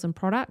materials and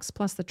products,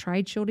 plus the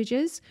trade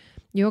shortages,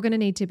 you're going to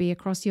need to be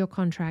across your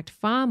contract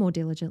far more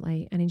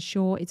diligently and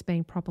ensure it's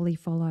being properly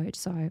followed.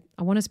 So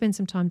I want to spend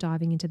some time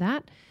diving into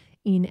that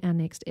in our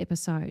next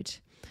episode.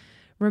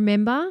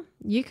 Remember,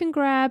 you can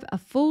grab a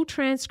full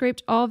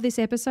transcript of this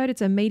episode.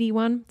 It's a meaty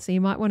one, so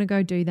you might want to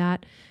go do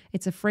that.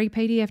 It's a free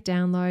PDF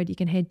download. You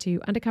can head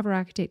to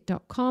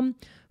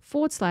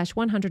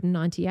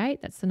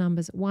undercoverarchitect.com/198. That's the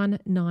numbers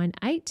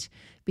 198.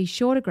 Be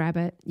sure to grab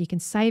it. You can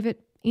save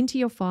it into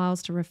your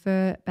files to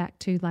refer back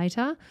to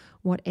later,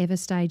 whatever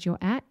stage you're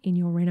at in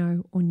your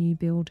reno or new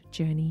build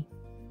journey.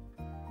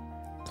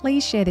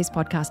 Please share this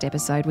podcast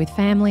episode with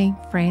family,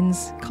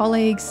 friends,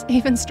 colleagues,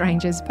 even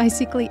strangers,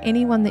 basically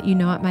anyone that you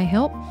know it may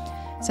help,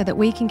 so that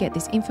we can get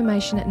this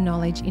information and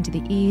knowledge into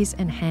the ears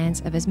and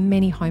hands of as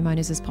many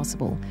homeowners as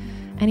possible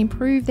and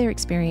improve their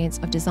experience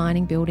of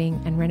designing,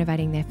 building and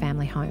renovating their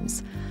family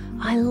homes.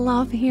 I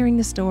love hearing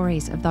the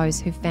stories of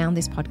those who found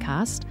this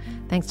podcast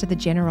thanks to the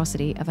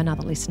generosity of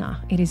another listener.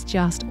 It is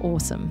just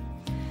awesome.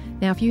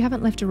 Now, if you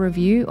haven't left a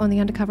review on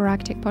the Undercover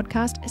Architect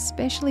podcast,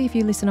 especially if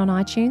you listen on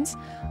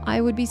iTunes, I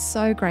would be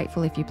so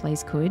grateful if you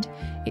please could.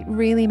 It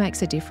really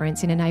makes a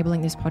difference in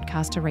enabling this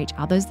podcast to reach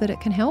others that it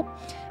can help.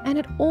 And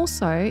it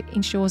also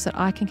ensures that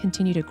I can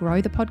continue to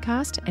grow the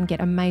podcast and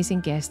get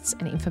amazing guests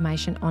and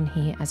information on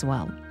here as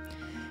well.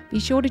 Be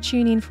sure to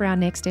tune in for our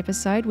next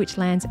episode, which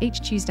lands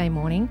each Tuesday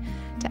morning,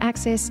 to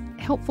access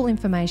helpful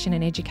information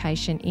and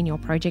education in your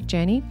project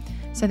journey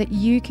so that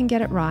you can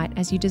get it right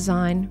as you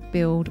design,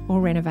 build, or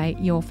renovate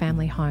your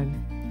family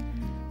home.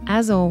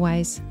 As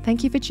always,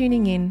 thank you for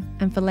tuning in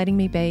and for letting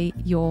me be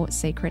your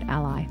secret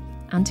ally.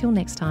 Until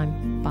next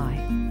time,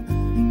 bye.